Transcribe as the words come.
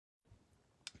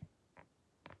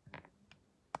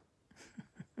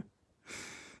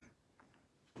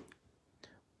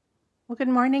Well, good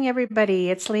morning, everybody.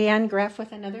 It's Leanne Greff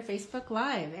with another Facebook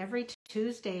Live. Every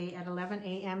Tuesday at 11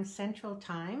 a.m. Central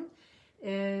Time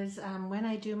is when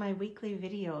I do my weekly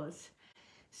videos.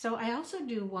 So I also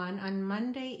do one on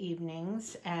Monday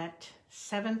evenings at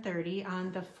 7:30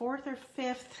 on the 4th or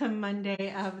 5th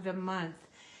Monday of the month.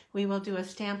 We will do a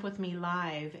Stamp With Me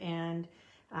Live, and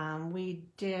we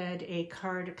did a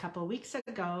card a couple weeks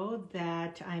ago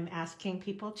that I'm asking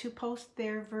people to post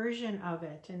their version of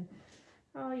it. And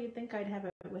oh, you'd think I'd have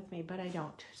it with me, but I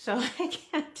don't. So I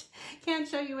can't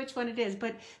show you which one it is.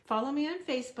 But follow me on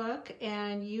Facebook,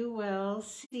 and you will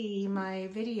see my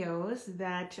videos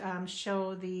that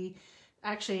show the.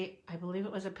 Actually, I believe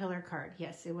it was a pillar card.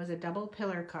 Yes, it was a double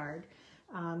pillar card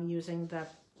using the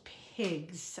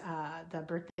pigs, the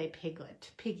birthday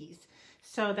piggies.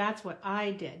 So that's what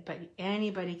I did. But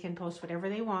anybody can post whatever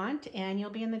they want, and you'll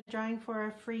be in the drawing for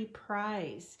a free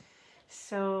prize.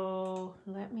 So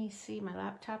let me see, my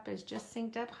laptop is just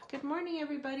synced up. Good morning,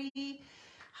 everybody.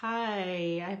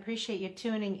 Hi, I appreciate you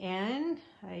tuning in.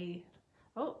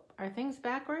 Oh, are things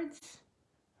backwards?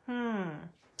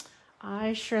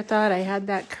 I sure thought I had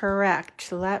that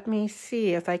correct. Let me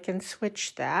see if I can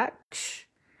switch that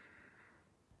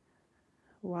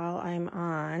while I'm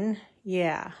on.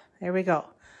 Yeah, there we go.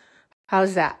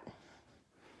 How's that?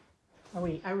 Are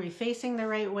we facing the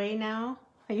right way now?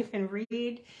 You can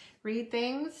read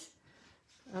things.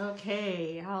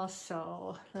 Okay,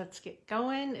 also, let's get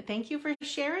going. Thank you for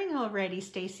sharing already,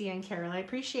 Stacy and Carol. I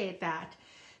appreciate that.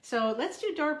 So let's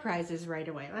do door prizes right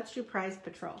away. Let's do Prize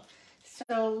Patrol.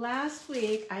 So last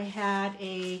week I had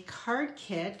a card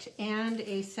kit and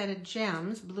a set of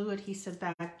gems, blue adhesive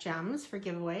back gems for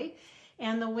giveaway.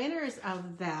 And the winners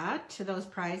of those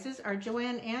prizes are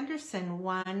Joanne Anderson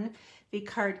won the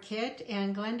card kit,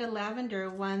 and Glenda Lavender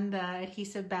won the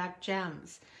adhesive back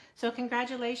gems. So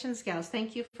congratulations, gals.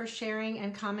 Thank you for sharing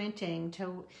and commenting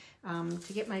to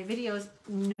get my videos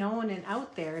known and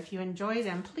out there. If you enjoy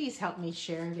them, please help me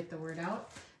share and get the word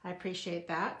out. I appreciate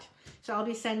that. So I'll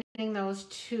be sending those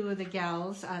to the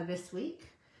gals this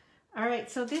week. All right,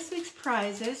 so this week's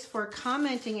prizes for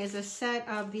commenting is a set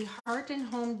of the Heart and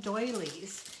Home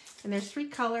doilies. And there's 3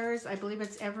 colors. I believe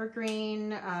it's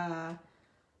evergreen.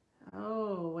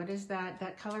 Oh, what is that?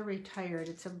 That color retired.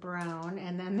 It's a brown.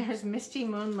 And then there's Misty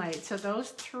Moonlight. So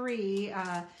those 3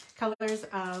 colors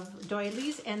of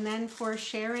doilies. And then for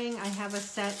sharing, I have a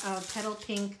set of Petal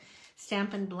Pink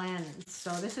Stampin' Blends.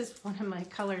 So this is one of my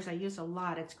colors I use a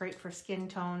lot. It's great for skin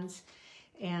tones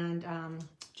and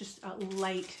just a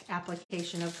light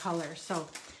application of color. So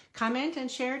comment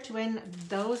and share to win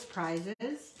those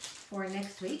prizes for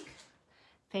next week.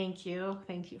 Thank you.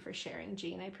 Thank you for sharing,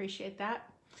 Jean. I appreciate that.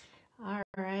 All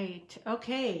right.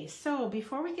 Okay. So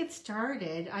before we get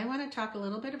started, I want to talk a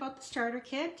little bit about the starter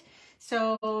kit.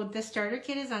 So the starter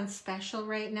kit is on special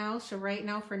right now. So right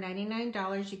now for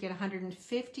 $99, you get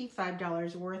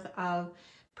 $155 worth of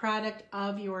product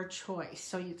of your choice.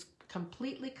 So it's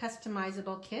completely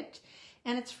customizable kit,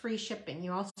 and it's free shipping.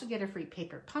 You also get a free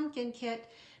paper pumpkin kit,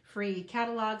 free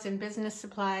catalogs and business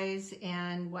supplies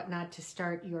and whatnot to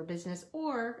start your business,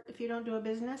 or if you don't do a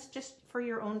business, just for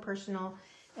your own personal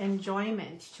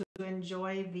enjoyment, to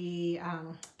enjoy the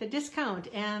discount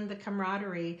and the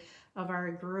camaraderie of our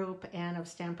group and of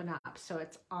Stampin' Up. So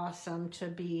it's awesome to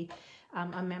be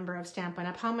a member of Stampin'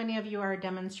 Up. How many of you are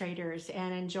demonstrators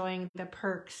and enjoying the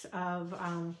perks of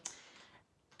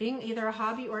being either a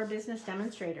hobby or a business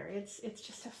demonstrator? It's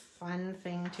just a fun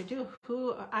thing to do.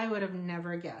 Who I would have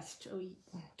never guessed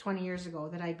 20 years ago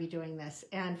that I'd be doing this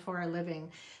and for a living.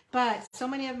 But so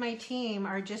many of my team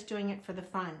are just doing it for the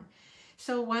fun.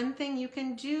 So one thing you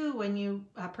can do when you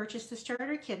purchase the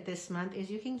starter kit this month is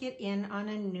you can get in on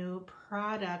a new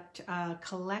product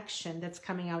collection that's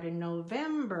coming out in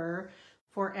November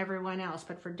for everyone else.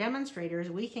 But for demonstrators,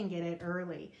 we can get it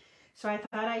early. So I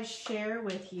thought I'd share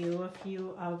with you a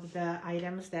few of the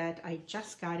items that I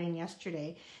just got in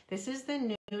yesterday. This is the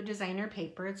new designer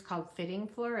paper. It's called Fitting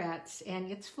Florets, and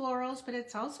it's florals, but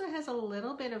it also has a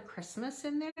little bit of Christmas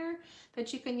in there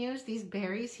that you can use. These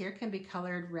berries here can be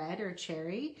colored red or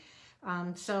cherry.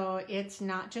 So it's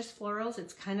not just florals.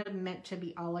 It's kind of meant to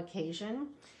be all occasion.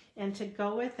 And to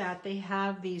go with that, they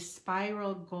have these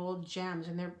spiral gold gems,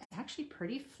 and they're actually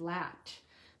pretty flat.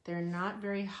 They're not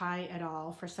very high at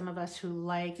all for some of us who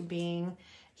like being,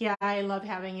 yeah, I love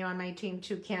having you on my team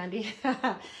too, Candy.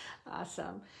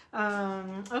 Awesome.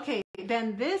 Okay,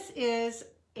 then this is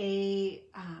a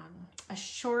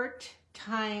short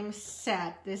time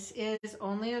set. This is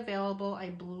only available,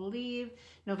 I believe,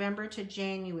 November to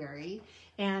January.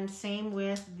 And same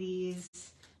with these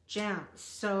gems.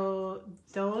 So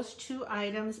those two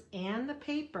items and the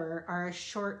paper are a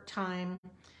short time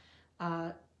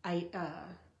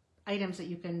items that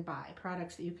you can buy,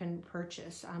 products that you can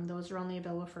purchase. Those are only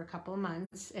available for a couple of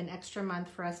months, an extra month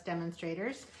for us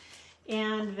demonstrators.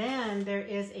 And then there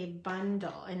is a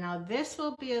bundle, and now this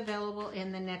will be available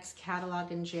in the next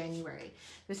catalog in January.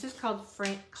 This is called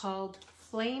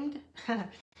framed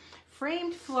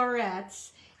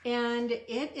florets, and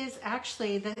it is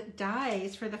actually, the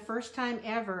dies for the first time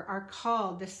ever are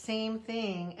called the same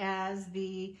thing as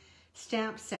the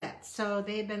stamp set. So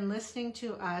they've been listening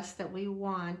to us that we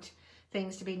want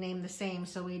things to be named the same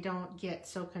so we don't get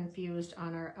so confused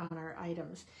on our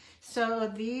items.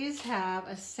 So these have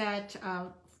a set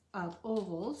of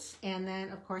ovals, and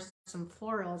then of course some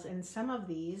florals, and some of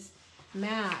these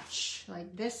match,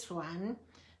 like this one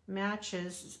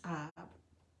matches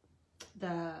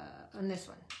this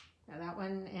one. Now that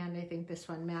one and I think this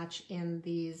one match in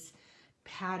these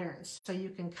patterns, so you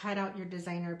can cut out your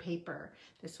designer paper.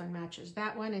 This one matches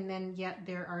that one, and then yet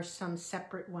there are some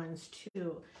separate ones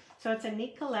too. So it's a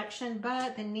neat collection,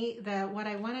 but what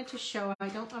I wanted to show, I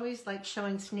don't always like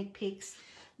showing sneak peeks,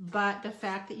 but the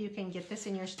fact that you can get this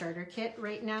in your starter kit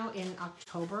right now in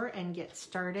October and get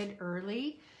started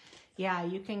early, yeah,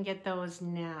 you can get those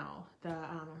now.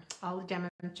 All the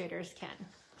demonstrators can.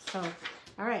 So,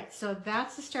 all right, so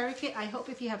that's the starter kit. I hope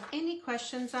if you have any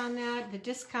questions on that, the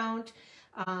discount,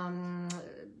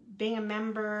 being a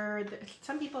member,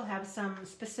 some people have some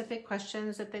specific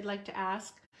questions that they'd like to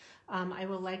ask. I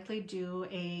will likely do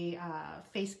a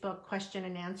Facebook question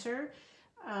and answer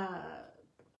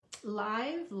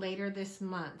live later this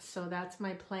month. So that's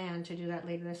my plan, to do that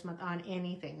later this month on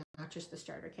anything, not just the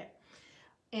starter kit.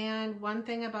 And one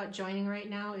thing about joining right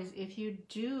now is if you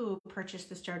do purchase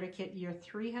the starter kit, your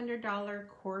 $300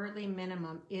 quarterly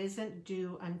minimum isn't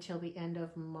due until the end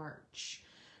of March,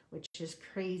 which is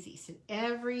crazy. So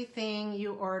everything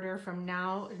you order from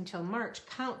now until March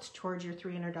counts towards your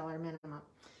 $300 minimum.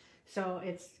 So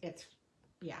it's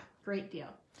yeah, great deal.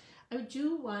 I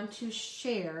do want to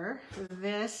share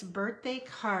this birthday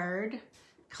card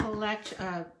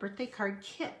birthday card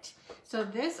kit. So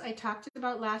this I talked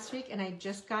about last week, and I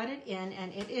just got it in,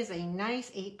 and it is a nice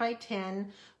 8x10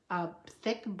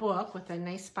 thick book with a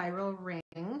nice spiral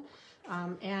ring.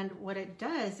 And what it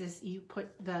does is you put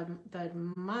the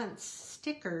months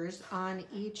stickers on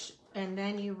each, and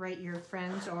then you write your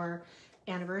friends or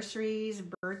anniversaries,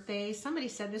 birthdays. Somebody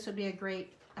said this would be a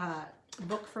great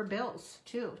book for bills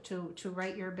too, to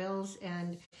write your bills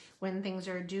and when things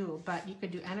are due. But you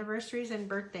could do anniversaries and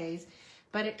birthdays,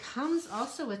 but it comes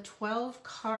also with 12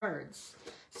 cards.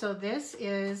 So this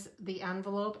is the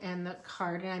envelope and the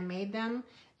card, and I made them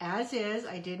as is.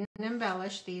 I didn't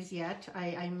embellish these yet.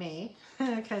 I may,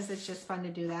 because it's just fun to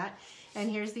do that. And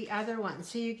here's the other one.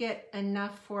 So you get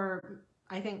enough for,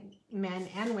 I think, men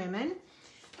and women.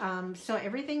 So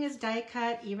everything is die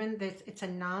cut, even this, it's a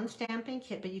non-stamping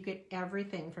kit, but you get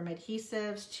everything from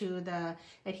adhesives to the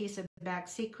adhesive back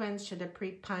sequins to the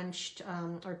pre-punched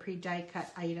or pre-die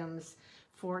cut items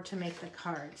to make the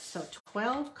cards. So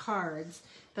 12 cards,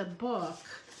 the book,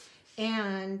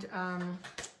 and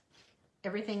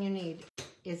everything you need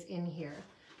is in here.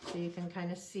 So you can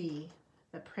kind of see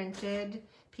the printed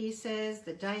pieces,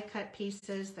 the die cut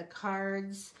pieces, the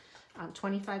cards,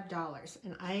 $25.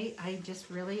 And I just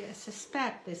really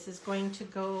suspect this is going to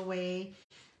go away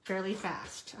fairly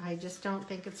fast. I just don't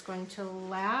think it's going to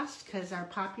last, because our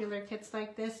popular kits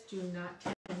like this do not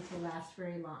tend to last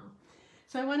very long.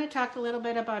 So I want to talk a little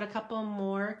bit about a couple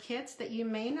more kits that you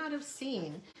may not have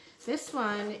seen. This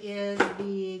one is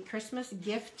the Christmas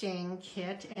gifting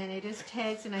kit, and it is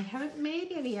tags, and I haven't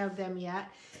made any of them yet,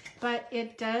 but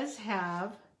it does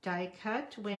have die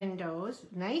cut windows,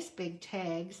 nice big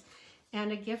tags,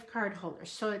 and a gift card holder.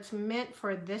 So it's meant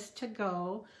for this to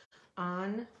go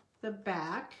on the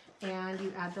back, and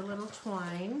you add the little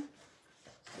twine.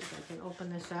 See if I can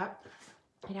open this up.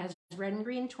 It has red and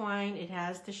green twine. It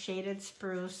has the shaded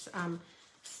spruce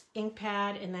ink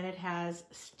pad, and then it has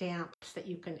stamps that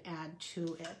you can add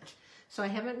to it. So I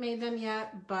haven't made them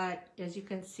yet, but as you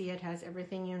can see, it has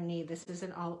everything you need. This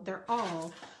isn't all,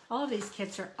 all of these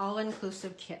kits are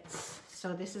all-inclusive kits.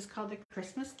 So this is called the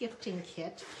Christmas gifting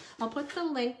kit. I'll put the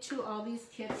link to all these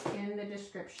kits in the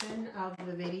description of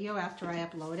the video after I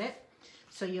upload it,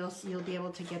 so you'll be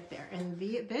able to get there. And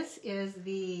this is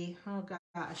the, oh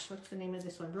gosh, what's the name of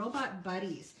this one? Robot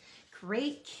Buddies.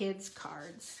 Great kids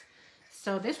cards.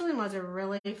 So this one was a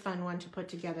really fun one to put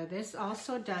together. This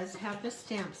also does have the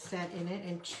stamp set in it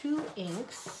and 2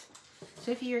 inks.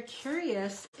 So if you're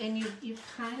curious, and you've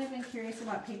kind of been curious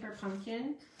about Paper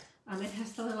Pumpkin, it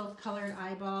has the little colored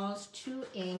eyeballs, 2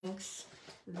 Inks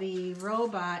the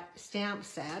robot stamp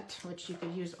set, which you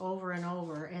could use over and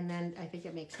over, and then I think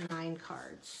it makes 9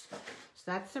 cards. So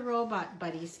that's the Robot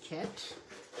Buddies kit.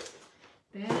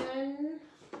 Then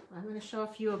I'm going to show a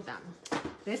few of them.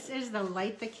 This is the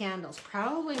Light the Candles,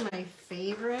 probably my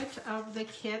favorite of the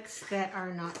kits that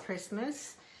are not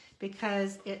Christmas,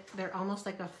 because they're almost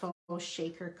like a faux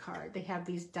shaker card. They have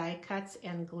these die cuts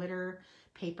and glitter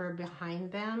paper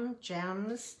behind them,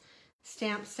 gems,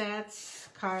 stamp sets,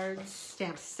 cards,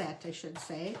 stamp set I should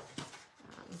say.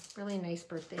 Really nice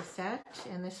birthday set.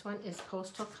 And this one is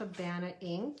Coastal Cabana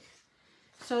ink.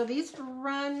 So these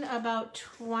run about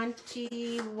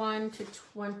 $21 to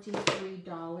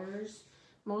 $23,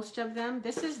 most of them.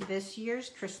 This is this year's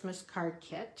Christmas card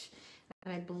kit.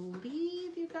 And I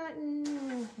believe you got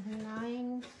 9,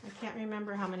 I can't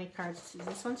remember how many cards.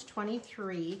 This one's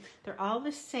 23. They're all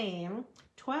the same,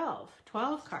 12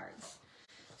 cards.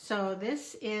 So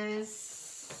this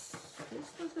was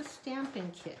a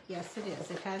stamping kit. Yes, it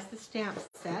is. It has the stamp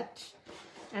set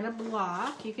and a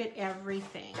block. You get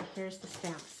everything. Here's the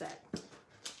stamp set.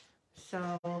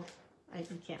 So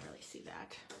you can't really see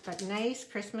that, but nice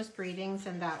Christmas greetings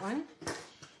in that one.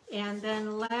 And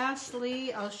then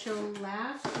lastly, I'll show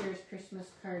last year's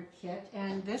Christmas card kit.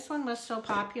 And this one was so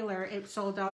popular, it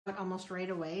sold out almost right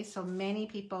away. So many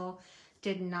people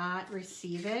did not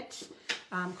receive it,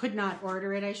 could not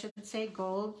order it, I should say.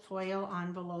 Gold foil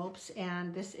envelopes.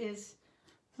 And this is,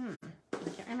 I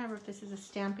can't remember if this is a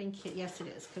stamping kit. Yes, it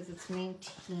is, because it's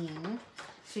 19.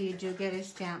 So you do get a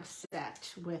stamp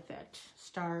set with it.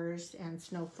 Stars and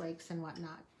snowflakes and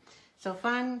whatnot. So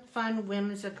fun,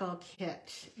 whimsical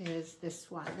kit is this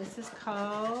one. This is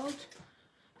called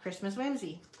Christmas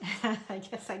Whimsy. I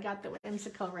guess I got the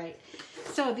whimsical right.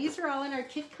 So these are all in our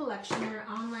kit collection, our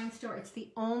online store. It's the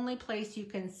only place you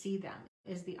can see them,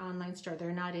 is the online store.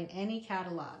 They're not in any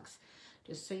catalogs,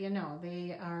 just so you know.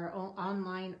 They are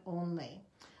online only.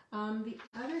 The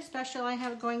other special I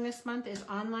have going this month is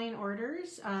online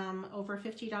orders over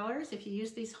 $50. If you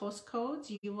use these host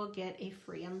codes, you will get a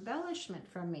free embellishment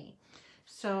from me.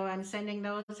 So I'm sending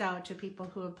those out to people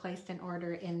who have placed an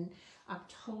order in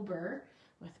October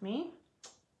with me.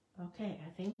 Okay, I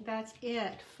think that's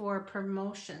it for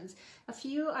promotions. A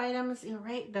few items,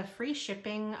 right? The free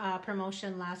shipping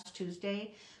promotion last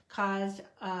Tuesday caused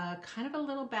kind of a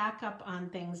little backup on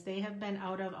things. They have been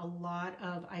out of a lot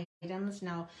of items.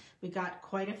 Now, we got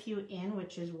quite a few in,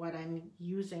 which is what I'm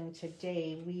using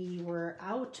today. We were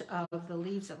out of the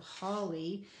Leaves of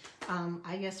Holly,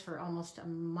 I guess for almost a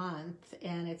month,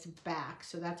 and it's back.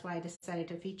 So that's why I decided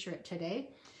to feature it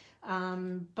today.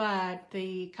 But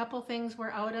the couple things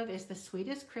we're out of is the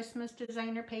Sweetest Christmas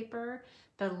designer paper,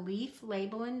 the leaf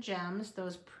label and gems,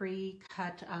 those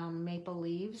pre-cut maple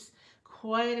leaves,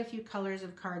 quite a few colors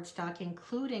of cardstock,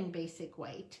 including basic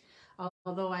white.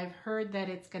 Although I've heard that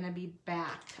it's going to be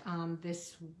back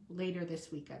later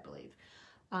this week, I believe.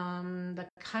 The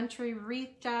country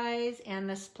wreath dies and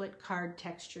the split card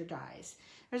texture dies.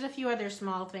 There's a few other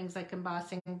small things like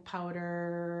embossing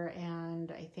powder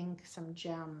and I think some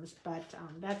gems, but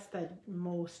that's the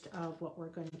most of what we're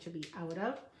going to be out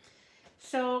of.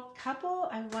 So a couple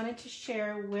I wanted to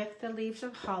share with the Leaves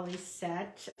of Holly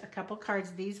set, a couple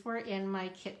cards. These were in my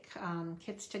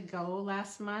kits to go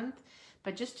last month,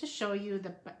 but just to show you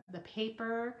the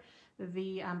paper,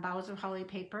 the Boughs of Holly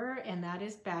paper, and that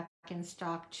is back in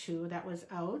stock too. That was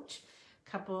out. A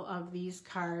couple of these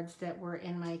cards that were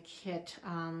in my kit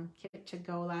to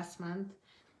go last month.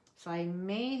 So I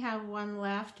may have one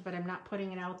left, but I'm not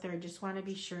putting it out there. I just want to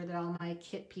be sure that all my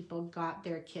kit people got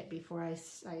their kit before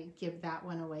I give that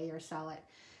one away or sell it.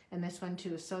 And this one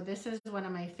too. So this is one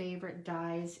of my favorite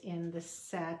dies in the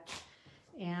set.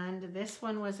 And this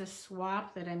one was a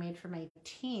swap that I made for my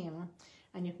team.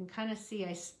 And you can kind of see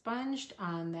I sponged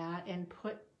on that and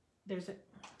put, it's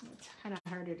kind of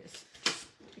harder to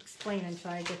explain until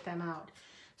I get them out.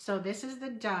 So this is the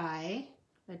die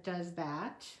that does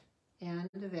that. And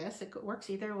this, it works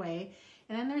either way.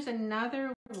 And then there's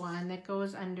another one that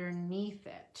goes underneath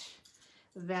it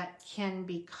that can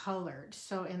be colored.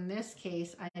 So in this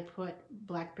case, I put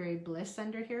Blackberry Bliss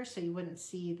under here so you wouldn't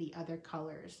see the other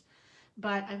colors.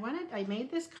 But I made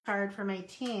this card for my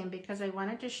team because I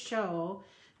wanted to show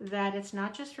that it's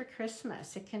not just for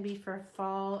Christmas. It can be for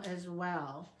fall as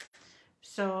well.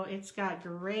 So it's got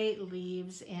great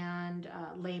leaves and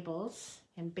labels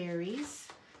and berries.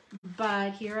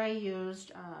 But here I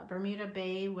used Bermuda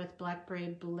Bay with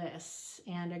Blackberry Bliss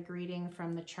and a greeting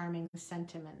from the Charming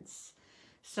Sentiments.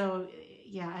 So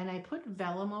yeah, and I put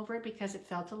vellum over it because it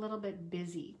felt a little bit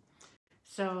busy.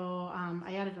 So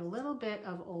I added a little bit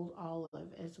of Old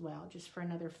Olive as well, just for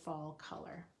another fall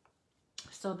color.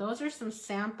 So those are some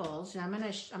samples, and I'm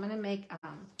gonna make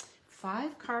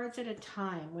 5 cards at a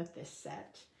time with this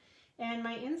set. And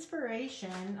my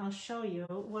inspiration, I'll show you,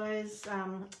 was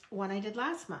one I did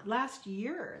last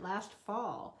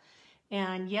fall.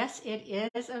 And yes,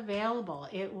 it is available.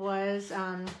 It was,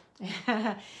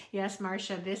 yes,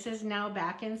 Marcia, this is now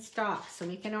back in stock, so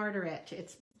we can order it.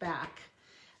 It's back.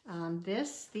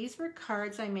 These were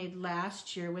cards I made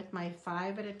last year with my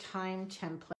 5 at a time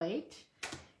template.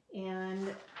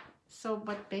 And so,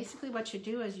 but basically what you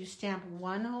do is you stamp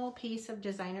one whole piece of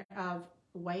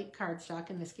white cardstock.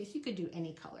 In this case, you could do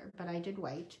any color, but I did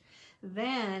white.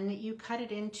 Then you cut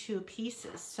it into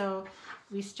pieces. So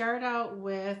we start out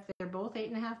with, they're both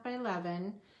 8.5 by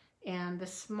 11, and the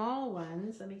small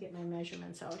ones, let me get my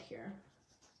measurements out here.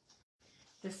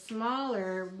 The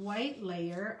smaller white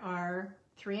layer are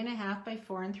 3.5 by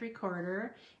 4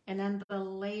 3/4, and then the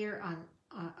layer on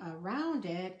around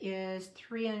it is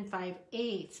 3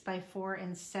 5/8 by 4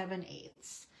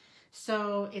 7/8.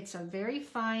 So it's a very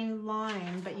fine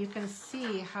line, but you can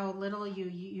see how little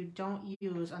you don't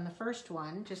use on the first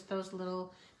one, just those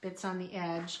little bits on the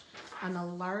edge. On the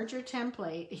larger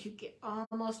template, if you get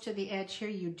almost to the edge here,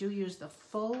 you do use the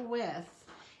full width,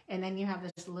 and then you have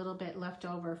this little bit left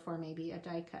over for maybe a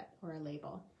die cut or a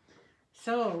label.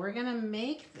 So we're gonna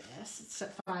make this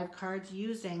 5 cards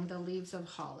using the Leaves of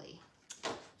Holly.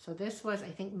 So this was,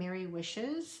 I think, Merry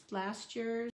Wishes, last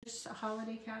year's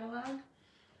holiday catalog.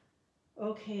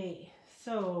 Okay,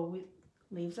 so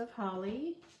Leaves of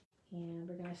Holly, and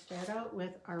we're going to start out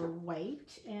with our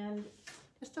white and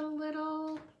just a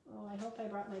little, oh, I hope I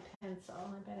brought my pencil.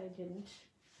 I bet I didn't.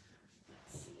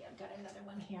 Let's see, I've got another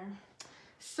one here.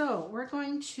 So we're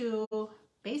going to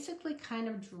basically kind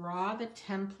of draw the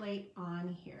template on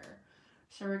here.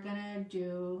 So we're going to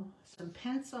do some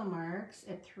pencil marks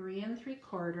at 3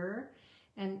 3/4,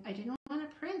 and I didn't want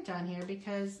to print on here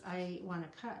because I want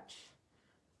to cut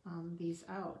these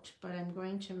out, but I'm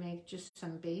going to make just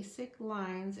some basic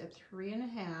lines at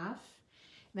 3.5.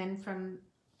 Then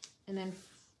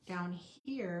down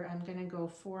here, I'm going to go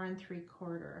 4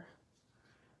 3/4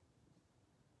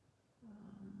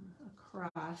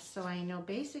 across, so I know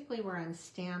basically where I'm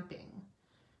stamping.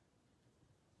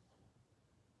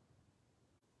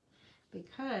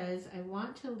 Because I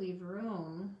want to leave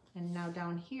room, and now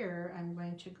down here, I'm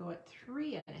going to go at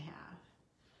 3.5.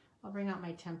 I'll bring out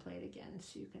my template again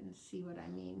so you can see what I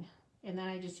mean. And then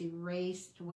I just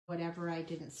erased whatever I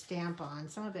didn't stamp on.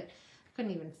 Some of it, I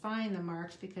couldn't even find the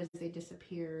marks because they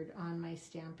disappeared on my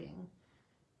stamping.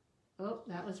 Oh,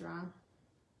 that was wrong.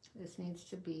 This needs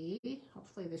to be,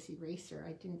 hopefully this eraser.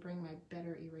 I didn't bring my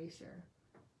better eraser.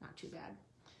 Not too bad.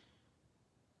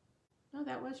 No,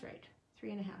 that was right.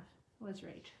 3.5 was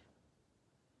right.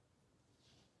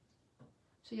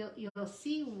 So you'll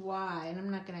see why, and I'm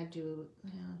not going to do,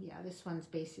 yeah, this one's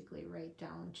basically right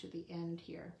down to the end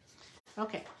here.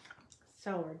 Okay,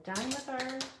 so we're done with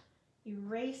our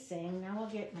erasing. Now we'll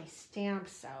get my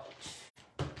stamps out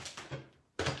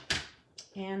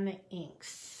and the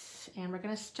inks. And we're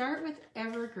going to start with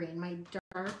Evergreen, my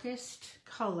darkest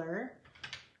color,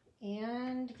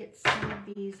 and get some of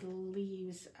these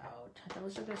leaves out.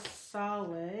 Those are the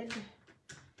solid,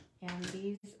 and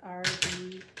these are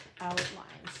the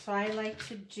outlines. So I like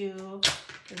to do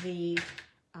the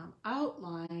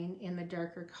outline in the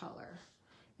darker color.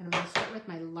 And I'm going to start with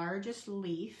my largest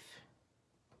leaf.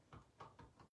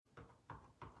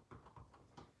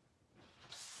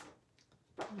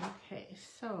 Okay,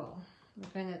 so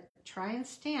we're going to try and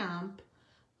stamp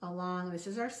along, this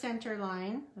is our center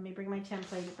line. Let me bring my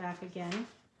template back again.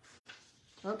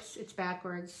 Oops, it's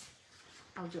backwards.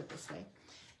 I'll do it this way.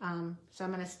 So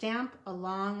I'm going to stamp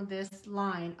along this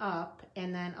line up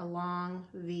and then along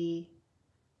the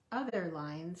other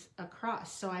lines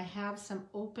across. So I have some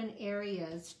open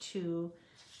areas to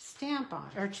stamp on,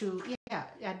 or to, yeah,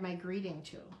 add my greeting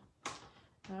to.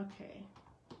 Okay,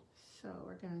 so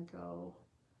we're going to go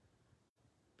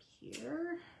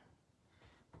here.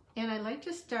 And I like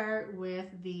to start with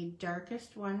the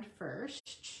darkest one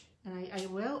first. And I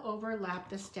will overlap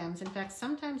the stems. In fact,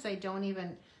 sometimes I don't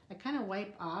even, I kind of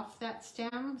wipe off that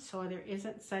stem so there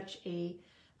isn't such a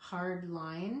hard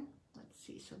line. Let's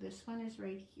see, so this one is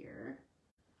right here.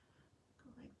 Go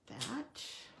like that.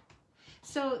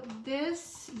 So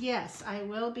this, yes, I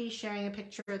will be sharing a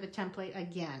picture of the template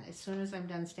again. As soon as I'm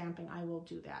done stamping, I will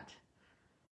do that.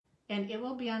 And it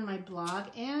will be on my blog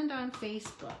and on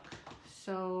Facebook.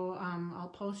 So I'll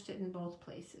post it in both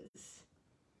places.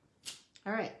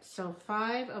 All right, so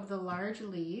 5 of the large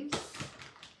leaves.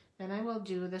 Then I will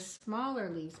do the smaller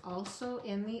leaves also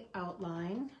in the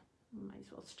outline. Might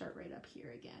as well start right up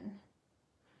here again.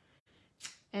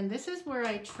 And this is where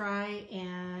I try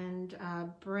and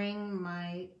bring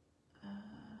my,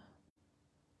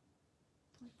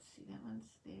 let's see, that one's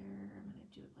there. I'm going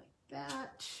to do it like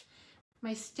that.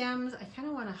 My stems, I kind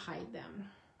of want to hide them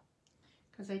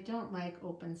because I don't like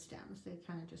open stems. They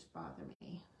kind of just bother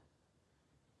me.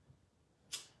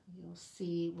 You'll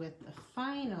see with the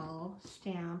final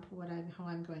stamp how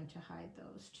I'm going to hide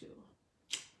those two.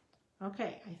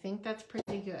 Okay, I think that's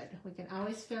pretty good. We can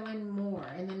always fill in more.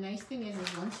 And the nice thing is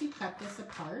once you cut this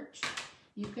apart,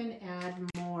 you can add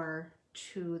more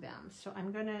to them. So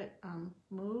I'm going to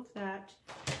move that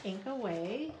ink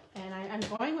away, and I'm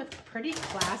going with pretty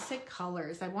classic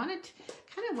colors. I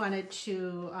kind of wanted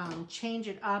to change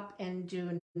it up and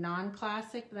do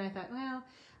non-classic, but I thought, well,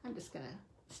 I'm just going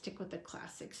to stick with the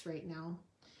classics right now.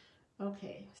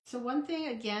 Okay, so one thing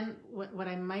again, what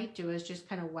I might do is just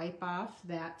kind of wipe off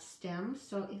that stem.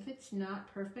 So if it's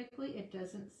not perfectly, it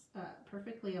doesn't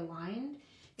perfectly aligned,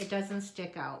 it doesn't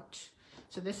stick out.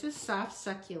 So this is soft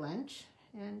succulent,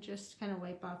 and just kind of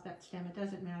wipe off that stem. It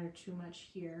doesn't matter too much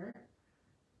here.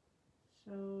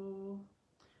 So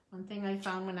one thing I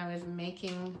found when I was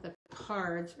making the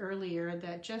cards earlier,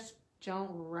 that just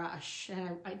don't rush.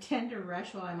 And I tend to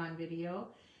rush while I'm on video,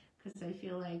 because I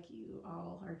feel like you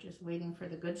all are just waiting for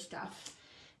the good stuff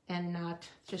and not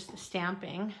just the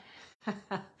stamping.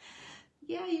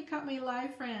 Yeah, you caught me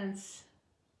live, friends.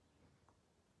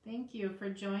 Thank you for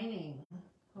joining.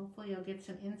 Hopefully you'll get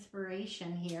some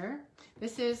inspiration here.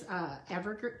 This is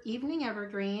Evening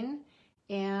Evergreen,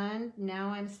 and now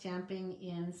I'm stamping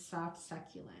in Soft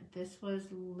Succulent. This was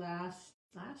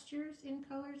last year's In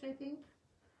Colors, I think.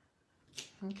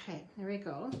 Okay, there we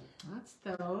go. That's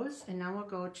those. And now we'll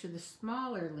go to the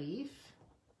smaller leaf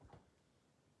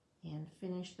and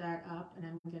finish that up. And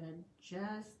I'm going to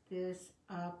jazz this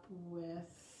up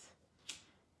with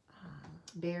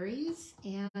berries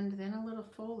and then a little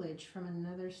foliage from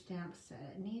another stamp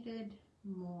set. It needed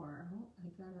more. Oh, I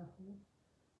got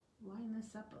to line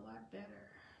this up a lot better.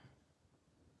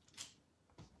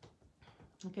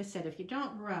 Like I said, if you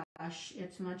don't rush,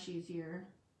 it's much easier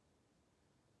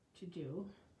to do.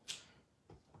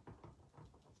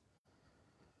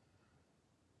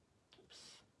 Oops.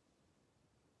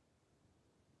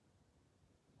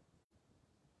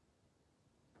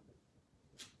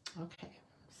 Okay,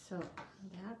 so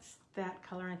that's that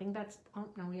color. I think that's, oh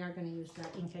no, we are going to use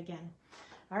that ink again.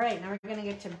 All right, now we're going to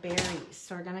get to berries.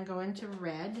 So we're going to go into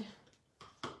red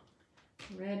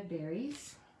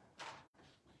berries.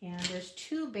 And there's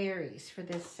two berries for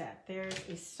this set. There's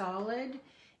a solid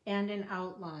and an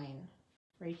outline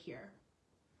right here.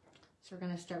 So we're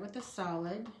going to start with the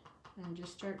solid and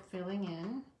just start filling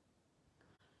in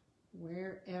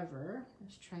wherever.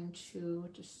 Just trying to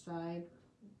decide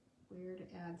where to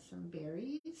add some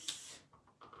berries.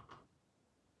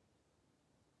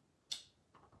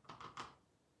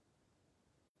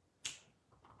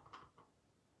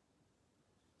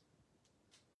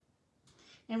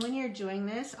 And when you're doing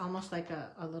this, almost like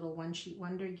a little one-sheet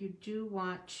wonder, you do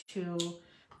want to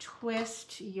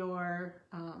twist your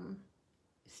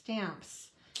stamps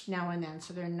now and then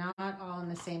so they're not all in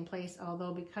the same place,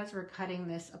 although because we're cutting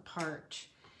this apart,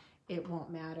 it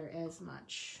won't matter as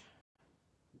much.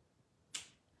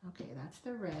 Okay, that's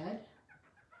the red.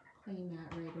 Clean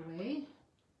that right away.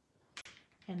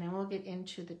 And then we'll get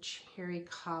into the cherry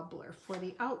cobbler for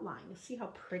the outline. You'll see how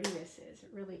pretty this is. It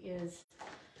really is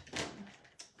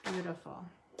beautiful.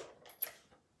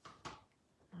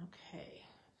 Okay,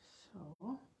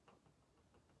 so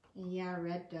yeah,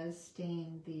 red does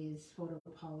stain these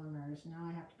photopolymers. Now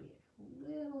I have to be a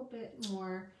little bit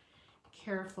more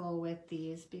careful with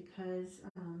these because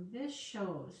this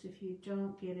shows, if you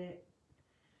don't get it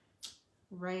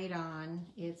right on,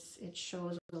 it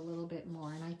shows a little bit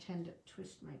more, and I tend to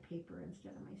twist my paper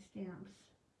instead of my stamps.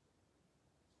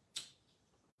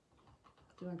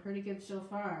 Doing pretty good so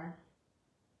far.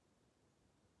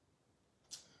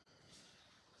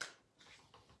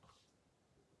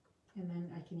 And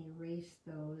then I can erase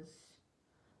those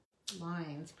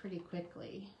lines pretty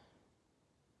quickly.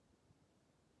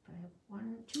 But I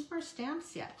have two more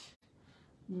stamps yet.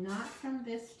 Not from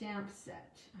this stamp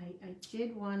set. I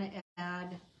did want to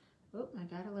add, oh, I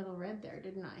got a little red there,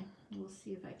 didn't I? We'll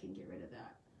see if I can get rid of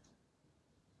that.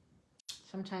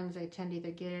 Sometimes I tend to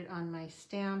either get it on my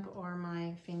stamp or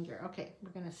my finger. Okay,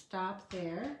 we're going to stop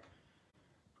there.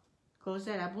 Close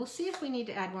that up. We'll see if we need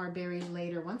to add more berries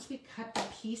later. Once we cut the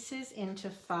pieces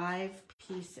into 5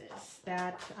 pieces,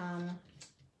 that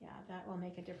will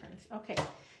make a difference. Okay,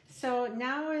 so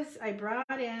now as I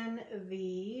brought in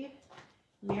the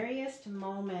Merriest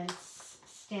Moments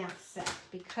stamp set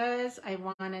because I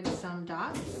wanted some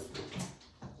dots.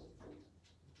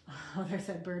 Oh, there's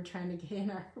a bird trying to get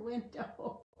in our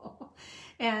window.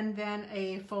 And then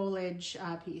a foliage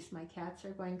piece. My cats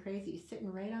are going crazy,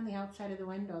 sitting right on the outside of the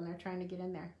window, and they're trying to get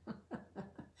in there.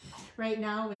 Right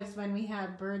now is when we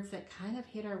have birds that kind of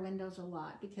hit our windows a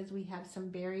lot because we have some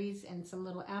berries and some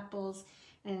little apples.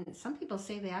 And some people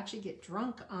say they actually get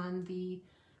drunk on the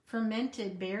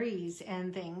fermented berries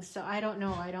and things. So I don't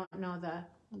know. I don't know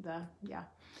yeah.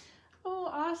 Oh,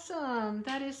 awesome.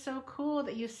 That is so cool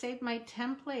that you saved my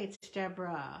templates,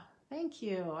 Deborah. Thank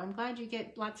you. I'm glad you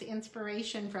get lots of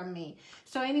inspiration from me.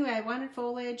 So anyway, I wanted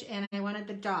foliage and I wanted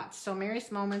the dots. So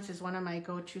Merriest Moments is one of my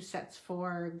go-to sets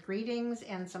for greetings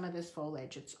and some of this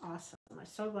foliage. It's awesome. I'm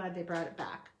so glad they brought it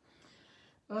back.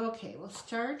 Okay, we'll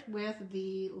start with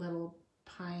the little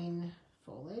pine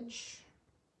foliage.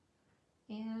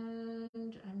 And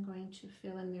I'm going to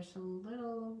fill in, there's some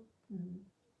little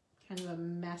kind of a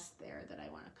mess there that I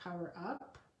want to cover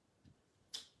up.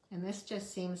 And this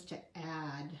just seems to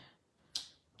add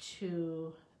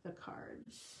to the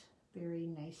cards very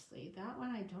nicely. That one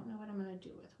I don't know what I'm going to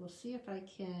do with. We'll see if I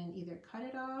can either cut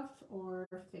it off or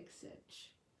fix it.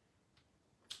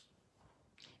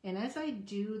 And as I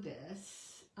do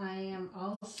this, I am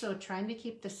also trying to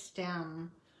keep the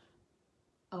stem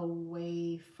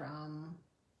away from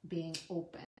being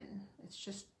open. It's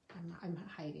just, I'm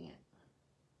hiding it.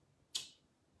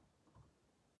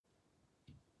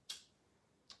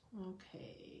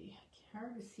 Okay,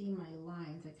 hard to see my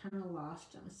lines. I kind of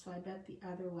lost them, so I bet the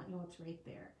other one, no, it's right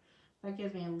there. That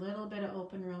gives me a little bit of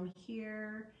open room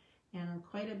here and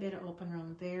quite a bit of open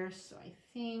room there, so I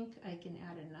think I can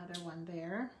add another one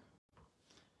there.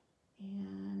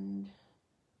 And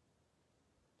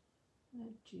I'm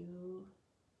going to do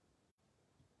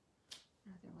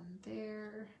another one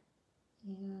there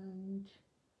and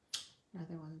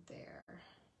another one there.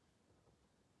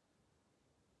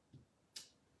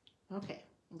 Okay,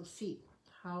 we'll see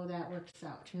how that works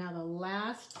out. Now the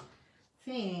last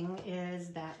thing is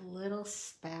that little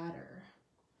spatter.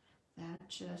 That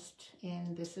just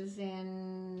this is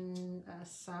in a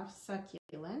soft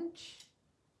succulent.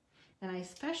 And I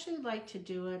especially like to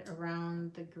do it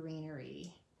around the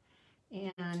greenery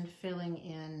and filling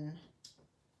in.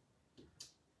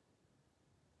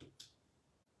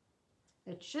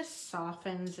 It just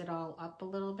softens it all up a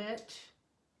little bit.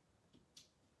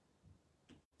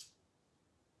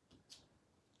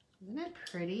 Isn't it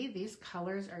pretty? These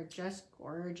colors are just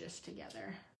gorgeous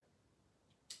together.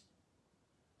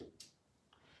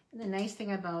 And the nice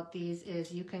thing about these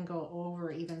is you can go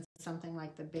over even something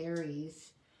like the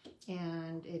berries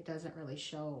and it doesn't really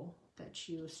show that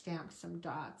you stamped some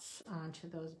dots onto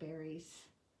those berries.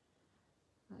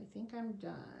 I think I'm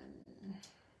done.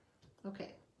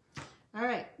 Okay. All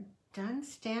right. Done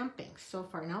stamping so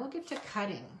far. Now we'll get to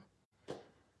cutting.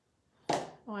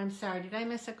 Oh, I'm sorry. Did I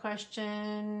miss a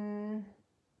question?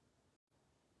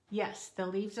 Yes, the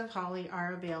leaves of holly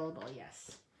are available.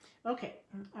 Yes. Okay.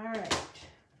 All right.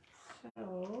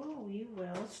 So we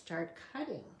will start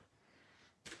cutting.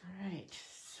 All right.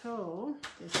 So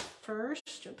this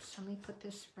first, oops, let me put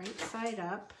this right side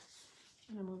up.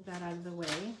 I'm going to move that out of the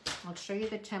way. I'll show you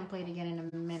the template again in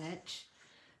a minute.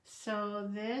 So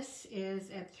this is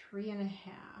at 3.5.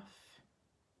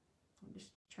 I'm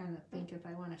just trying to think if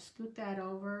I want to scoot that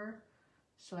over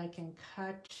so I can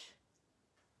cut.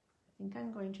 I think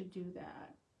I'm going to do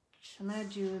that. I'm going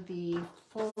to do the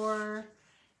 4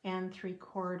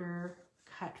 3/4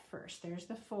 cut first. There's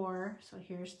the 4, so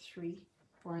here's 4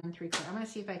 3/4. I'm going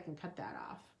to see if I can cut that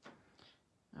off.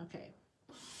 Okay.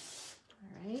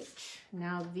 All right.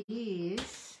 Now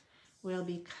these will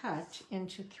be cut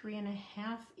into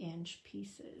 3.5-inch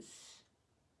pieces.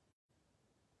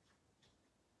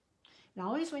 And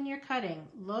always when you're cutting,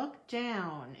 look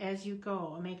down as you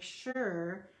go and make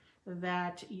sure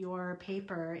that your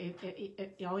paper,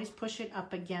 you always push it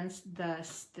up against the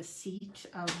seat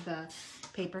of the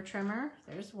paper trimmer.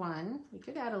 There's one. We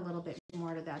could add a little bit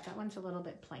more to that. That one's a little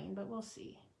bit plain, but we'll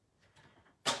see.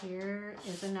 Here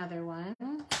is another one.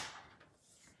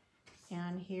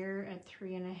 And here at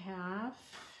 3.5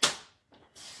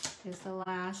 is the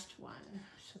last one.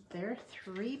 So there are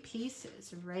 3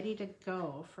 pieces ready to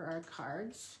go for our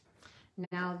cards.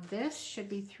 Now this should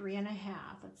be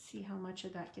 3.5. Let's see how much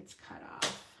of that gets cut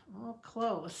off. Oh,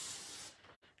 close.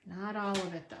 Not all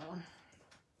of it though.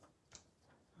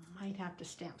 Might have to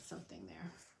stamp something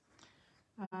there.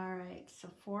 All right, so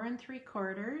 4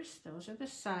 3/4. Those are the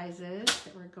sizes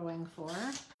that we're going for.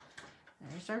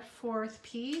 There's our 4th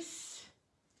piece.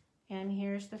 And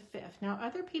here's the 5th. Now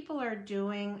other people are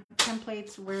doing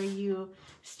templates where you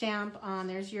stamp on,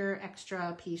 there's your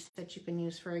extra piece that you can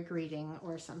use for a greeting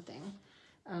or something.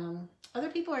 Other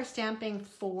people are stamping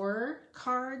 4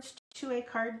 cards to a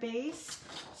card base.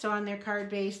 So on their card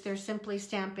base, they're simply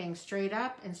stamping straight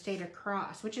up and straight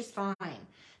across, which is fine.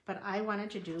 But I wanted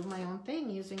to do my own thing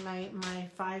using my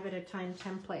 5 at a time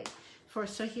template.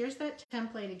 So here's that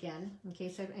template again, in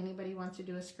case anybody wants to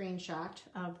do a screenshot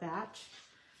of that.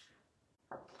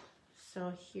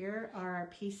 So here are our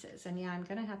pieces, and yeah, I'm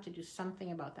gonna have to do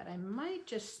something about that. I might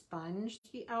just sponge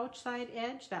the outside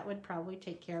edge. That would probably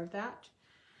take care of that,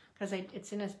 because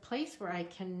it's in a place where I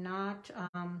cannot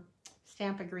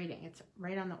stamp a greeting. It's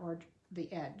right on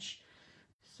the edge.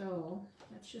 So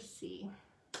let's just see.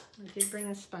 I did bring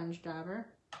a sponge dauber.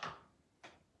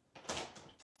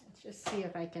 Let's just see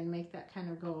if I can make that kind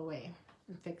of go away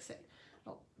and fix it.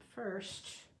 Oh, first,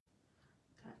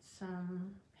 got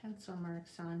some pencil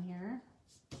marks on here.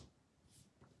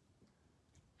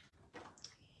 And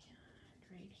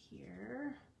right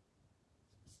here.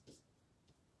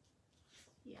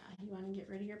 Yeah, you want to get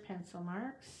rid of your pencil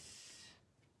marks.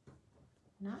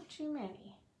 Not too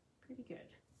many. Pretty good.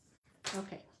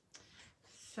 Okay,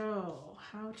 so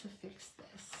how to fix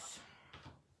this?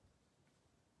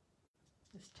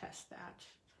 Let's test that.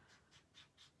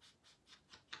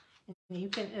 You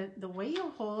can, the way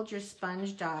you hold your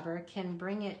sponge dauber can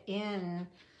bring it in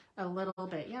a little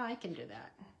bit. Yeah, I can do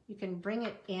that. You can bring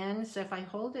it in. So if I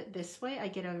hold it this way, I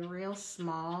get a real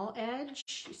small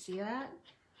edge. You see that?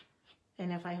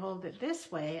 And if I hold it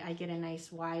this way, I get a nice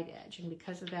wide edge. And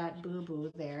because of that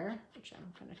boo-boo there, which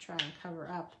I'm going to try and cover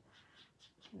up,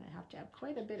 I'm going to have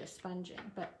quite a bit of sponging,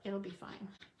 but it'll be fine.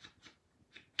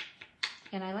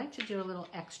 And I like to do a little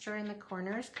extra in the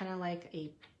corners, kind of like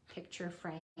a picture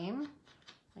frame.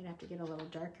 I'd have to get a little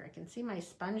darker. I can see my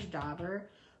sponge dauber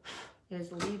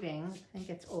is leaving, I think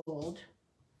it's old,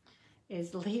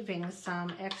 is leaving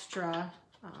some extra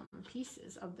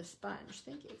pieces of the sponge.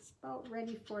 I think it's about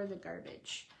ready for the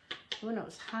garbage. Who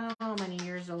knows how many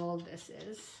years old this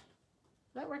is.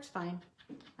 That works fine.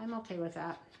 I'm okay with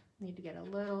that. Need to get a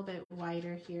little bit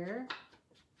wider here.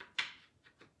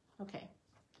 Okay.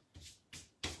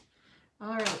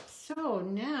 All right, so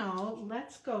now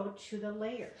let's go to the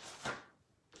layers.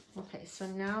 Okay, so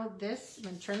now this, I'm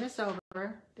going to turn this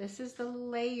over. This is the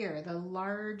layer, the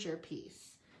larger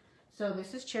piece. So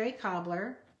this is cherry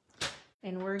cobbler,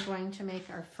 and we're going to make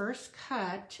our first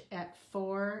cut at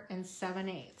 4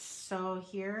 7/8. So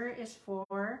here is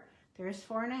 4, there's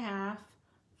 4 1/2,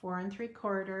 4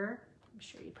 3/4. I'm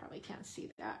sure you probably can't see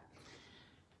that.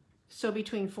 So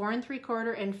between 4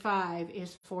 3/4 and 5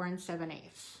 is 4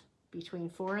 7/8. Between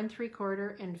 4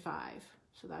 3/4 and 5.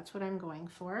 So that's what I'm going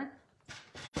for.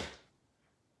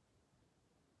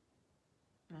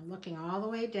 I'm looking all the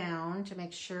way down to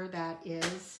make sure that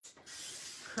is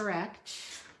correct.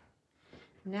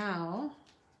 Now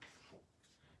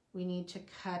we need to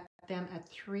cut them at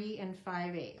 3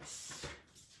 5/8.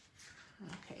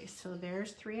 Okay, so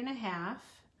there's 3 1/2.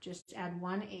 Just add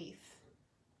 1/8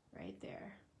 right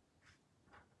there.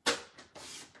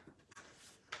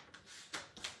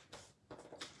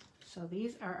 So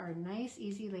these are our nice,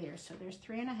 easy layers. So there's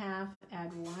 3 1/2,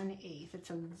 add 1/8. It's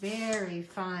a very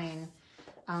fine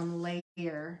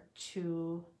layer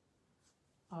to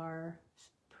our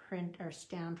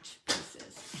stamped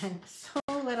pieces. And so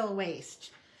little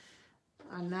waste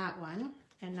on that one.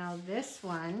 And now this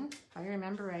one, if I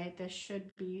remember right, this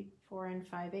should be 4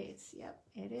 5/8. Yep,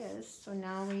 it is. So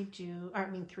now we do, or I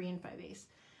mean 3 5/8.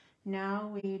 Now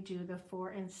we do the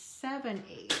 4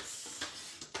 7/8.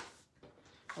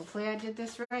 Hopefully I did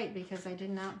this right, because I did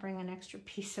not bring an extra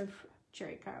piece of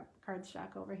cherry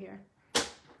cardstock over here.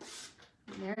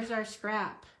 And there's our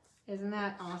scrap. Isn't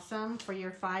that awesome for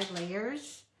your 5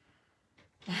 layers?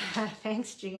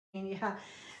 Thanks, Jean. Yeah,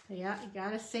 you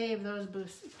gotta save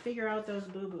those figure out those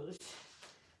boo-boos.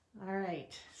 All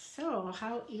right, so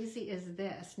how easy is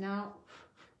this? Now,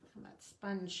 that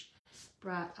sponge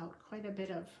brought out quite a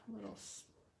bit of little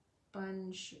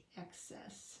sponge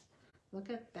excess. Look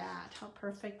at that, how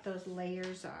perfect those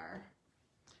layers are.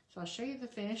 So I'll show you the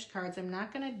finished cards. I'm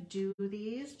not gonna do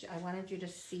these. I wanted you to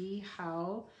see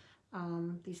how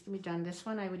these can be done. This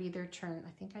one I would either turn,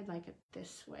 I think I'd like it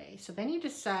this way. So then you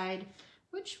decide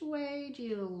which way do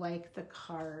you like the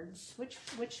cards? Which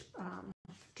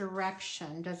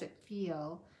direction does it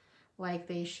feel like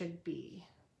they should be?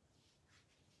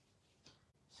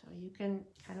 So you can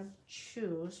kind of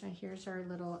choose. Now here's our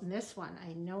little, and this one,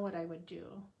 I know what I would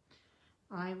do.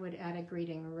 I would add a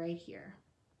greeting right here,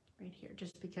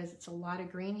 just because it's a lot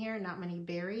of green here, not many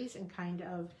berries, and kind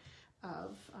of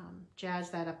jazz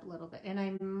that up a little bit. And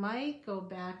I might go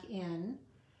back in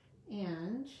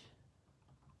and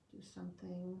do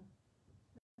something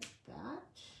like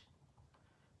that.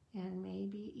 and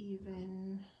maybe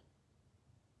even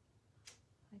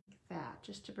like that,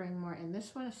 just to bring more in.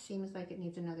 This one seems like it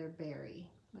needs another berry.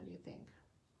 What do you think?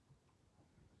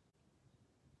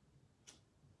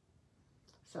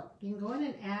 So you can go in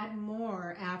and add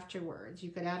more afterwards. You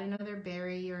could add another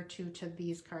berry or two to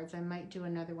these cards. I might do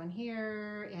another one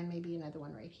here and maybe another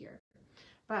one right here.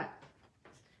 But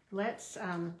let's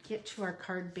get to our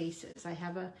card bases. I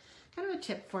have a kind of a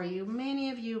tip for you. Many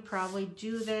of you probably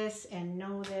do this and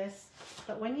know this,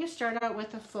 but when you start out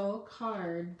with a full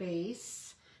card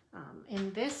base,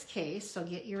 in this case, so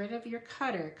get rid of your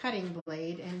cutting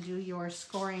blade and do your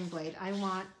scoring blade. I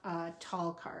want a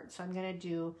tall card, so I'm going to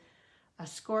do a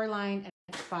score line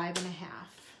at 5.5.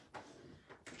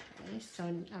 Okay, so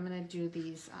I'm going to do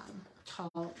these tall,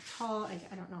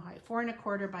 I don't know how, 4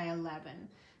 1/4 by 11.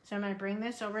 So I'm going to bring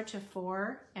this over to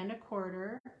 4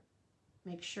 1/4.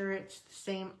 Make sure it's the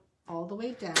same all the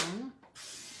way down,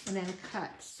 and then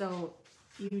cut. So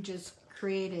you just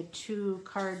created 2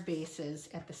 card bases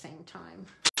at the same time.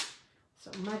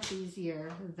 So much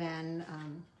easier than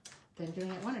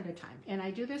doing it one at a time. And I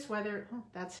do this whether,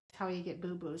 that's how you get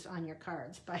boo-boos on your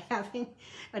cards, by having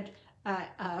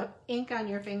ink on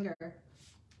your finger.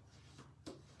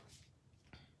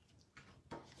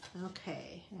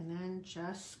 Okay, and then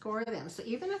just score them. So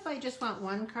even if I just want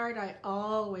 1 card, I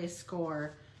always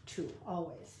score 2,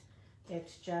 always.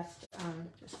 It's just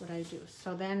what I do.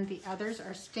 So then the others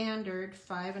are standard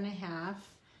 5.5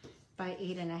 by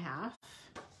 8.5.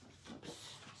 Oops,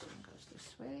 this one goes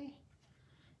this way.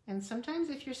 And sometimes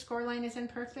if your score line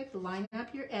isn't perfect, line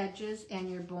up your edges and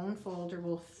your bone folder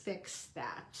will fix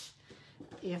that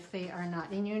if they are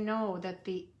not. And you know that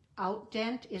the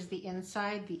outdent is the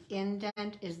inside, the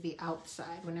indent is the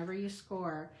outside. Whenever you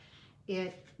score,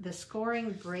 the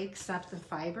scoring breaks up the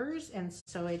fibers, and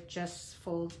so it just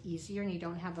folds easier and you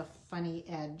don't have a funny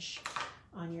edge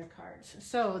on your cards.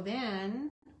 So then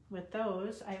with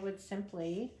those, I would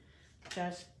simply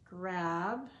just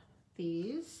grab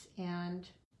these and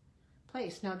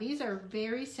place. Now these are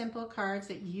very simple cards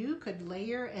that you could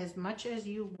layer as much as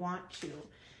you want to.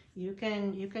 You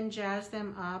can jazz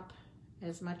them up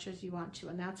as much as you want to,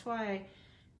 and that's why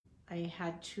I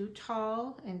had 2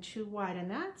 tall and 2 wide,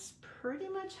 and that's pretty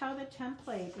much how the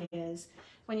template is.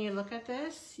 When you look at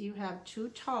this, you have 2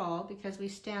 tall because we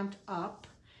stamped up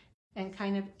and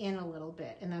kind of in a little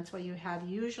bit, and that's why you have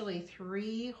usually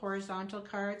 3 horizontal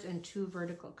cards and 2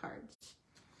 vertical cards.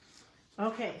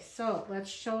 Okay, so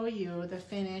let's show you the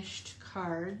finished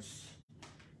cards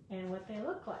and what they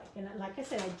look like. And like I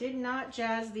said, I did not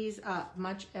jazz these up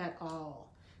much at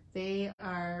all. They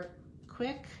are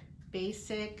quick,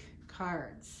 basic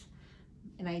cards.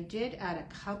 And I did add a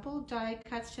couple die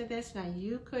cuts to this. Now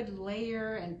you could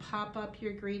layer and pop up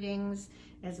your greetings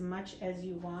as much as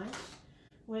you want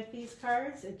with these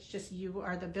cards. It's just you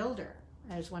are the builder,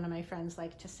 as one of my friends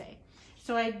like to say.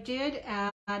 So I did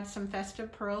add some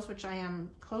festive pearls, which I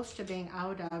am close to being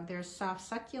out of. There's soft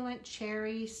succulent,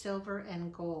 cherry, silver,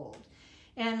 and gold.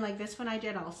 And like this one I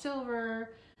did all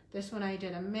silver. This one I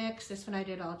did a mix. This one I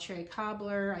did all cherry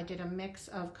cobbler. I did a mix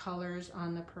of colors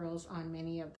on the pearls on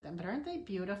many of them. But aren't they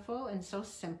beautiful and so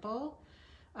simple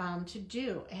to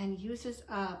do, and uses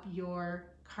up your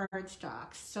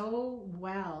cardstock so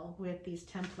well with these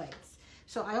templates.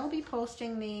 So I will be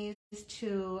posting these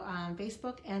to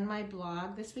Facebook and my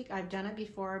blog this week. I've done it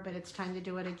before, but it's time to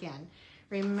do it again.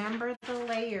 Remember the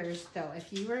layers though.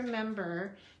 If you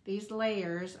remember, these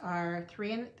layers are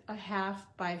 3.5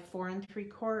 by 4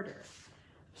 3/4.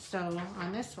 So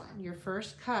on this one, your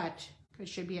first cut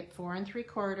should be at 4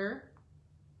 3/4,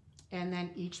 and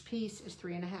then each piece is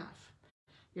 3.5.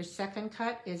 Your second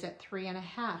cut is at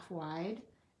 3.5 wide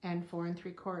and 4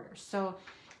 3/4. So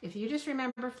if you just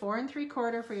remember 4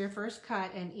 3/4 for your first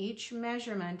cut, and each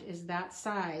measurement is that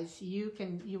size, you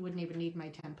wouldn't even need my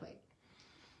template.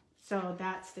 So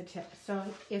that's the tip. So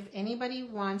if anybody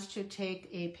wants to take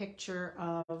a picture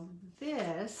of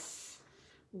this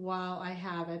while I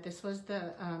have it, this was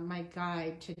my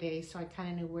guide today, so I kind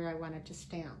of knew where I wanted to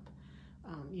stamp.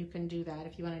 You can do that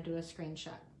if you want to do a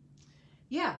screenshot.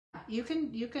 Yeah, you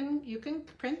can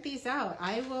print these out.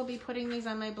 I will be putting these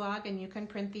on my blog, and you can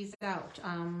print these out.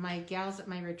 My gals at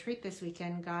my retreat this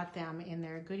weekend got them in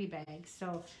their goodie bags,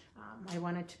 so I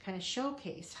wanted to kind of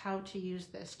showcase how to use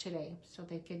this today, so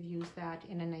they could use that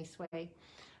in a nice way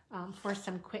for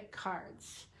some quick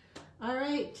cards. All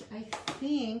right, I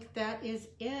think that is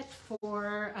it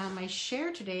for my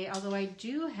share today, although I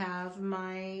do have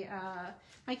my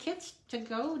my kits to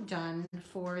go done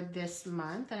for this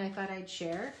month, and I thought I'd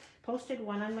share. Posted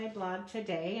one on my blog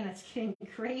today, and it's getting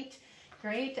great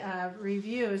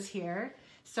reviews here.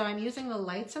 So I'm using the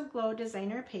Lights of Glow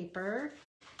designer paper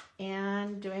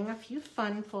and doing a few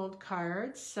fun fold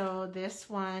cards. So this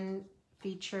one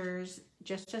features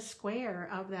just a square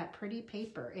of that pretty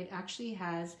paper. It actually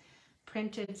has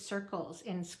printed circles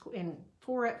in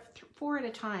four at a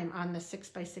time on the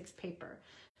 6x6 paper.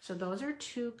 So those are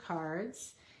 2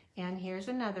 cards, and here's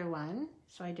another one.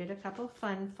 So I did a couple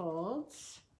fun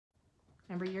folds.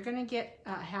 Remember, you're going to get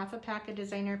half a pack of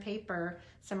designer paper,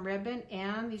 some ribbon,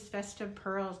 and these festive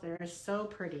pearls. They're so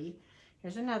pretty.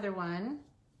 Here's another one.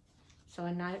 So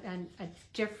a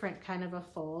different kind of a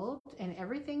fold, and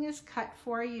everything is cut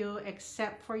for you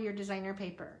except for your designer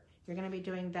paper. You're going to be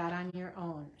doing that on your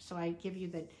own. So I give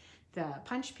you the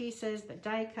punch pieces, the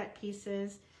die cut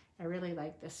pieces. I really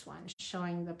like this one,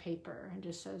 showing the paper and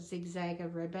just a zigzag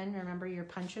of ribbon. Remember, your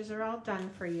punches are all done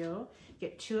for you.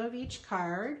 Get 2 of each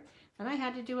card. And I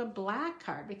had to do a black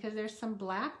card because there's some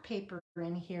black paper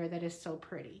in here that is so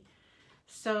pretty.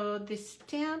 So the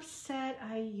stamp set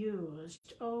I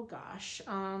used, oh gosh,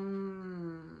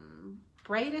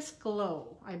 Brightest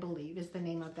Glow, I believe, is the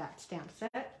name of that stamp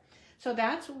set. So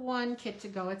that's one kit to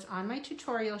go. It's on my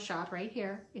tutorial shop right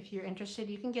here. If you're interested,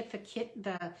 you can get the kit.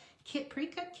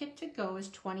 Pre-cut kit to go is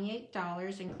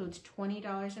 $28, includes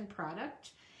 $20 in product,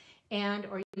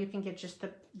 or you can get just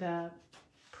the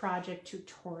project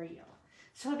tutorial.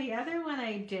 So the other one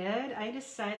I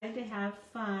decided to have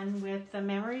fun with the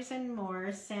Memories and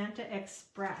More Santa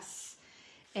Express.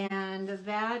 And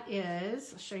that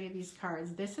is, I'll show you these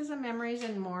cards. This is a Memories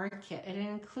and More kit. It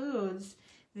includes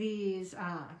these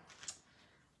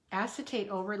acetate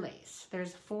overlays.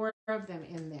 There's 4 of them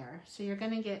in there. So you're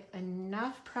going to get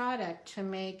enough product to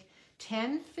make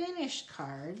 10 finished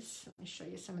cards. Let me show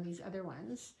you some of these other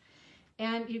ones.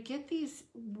 And you get these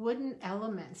wooden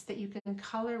elements that you can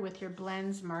color with your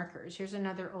blends markers. Here's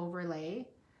another overlay,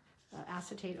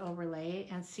 acetate overlay.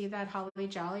 And see that Holly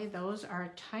Jolly? Those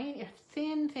are tiny,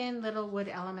 thin little wood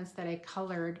elements that I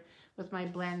colored with my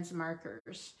blends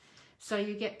markers. So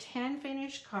you get 10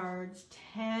 finished cards,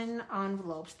 10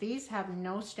 envelopes. These have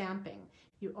no stamping.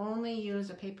 You only use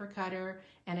a paper cutter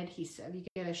and adhesive. You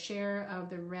get a share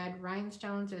of the red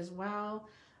rhinestones as well.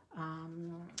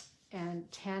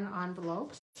 And 10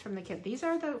 envelopes from the kit. These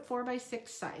are the 4x6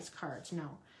 size cards,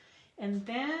 no. And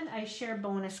then I share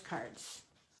bonus cards.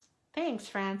 Thanks,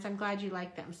 France, I'm glad you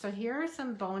like them. So here are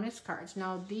some bonus cards.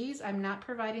 Now these I'm not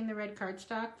providing the red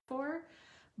cardstock for,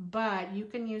 but you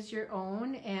can use your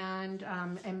own and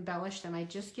embellish them. I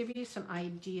just give you some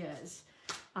ideas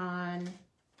on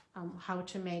how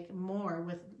to make more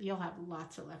with, you'll have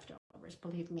lots of leftovers,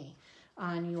 believe me,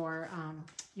 on your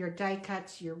die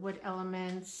cuts, your wood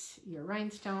elements, your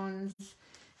rhinestones.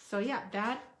 So yeah,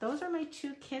 those are my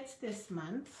 2 kits this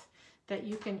month that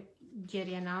you can get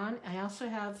in on. I also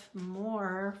have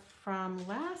more from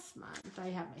last month. I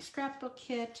have my scrapbook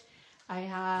kit. I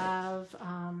have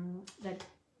the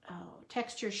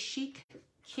texture chic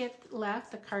kit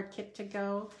left, the card kit to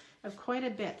go. I have quite a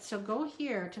bit. So go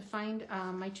here to find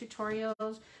my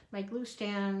tutorials, my glue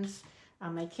stands,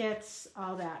 my kits,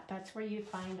 all that. That's where you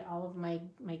find all of my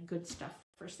good stuff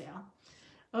for sale.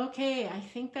 Okay, I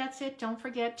think that's it. Don't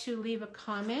forget to leave a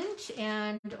comment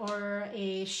or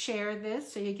share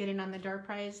this so you get in on the door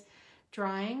prize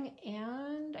drawing.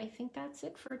 And I think that's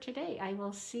it for today. I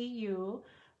will see you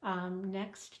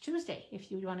next Tuesday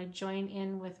if you want to join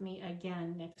in with me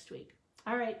again next week.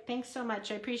 All right, thanks so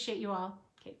much. I appreciate you all.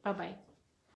 Okay, bye-bye.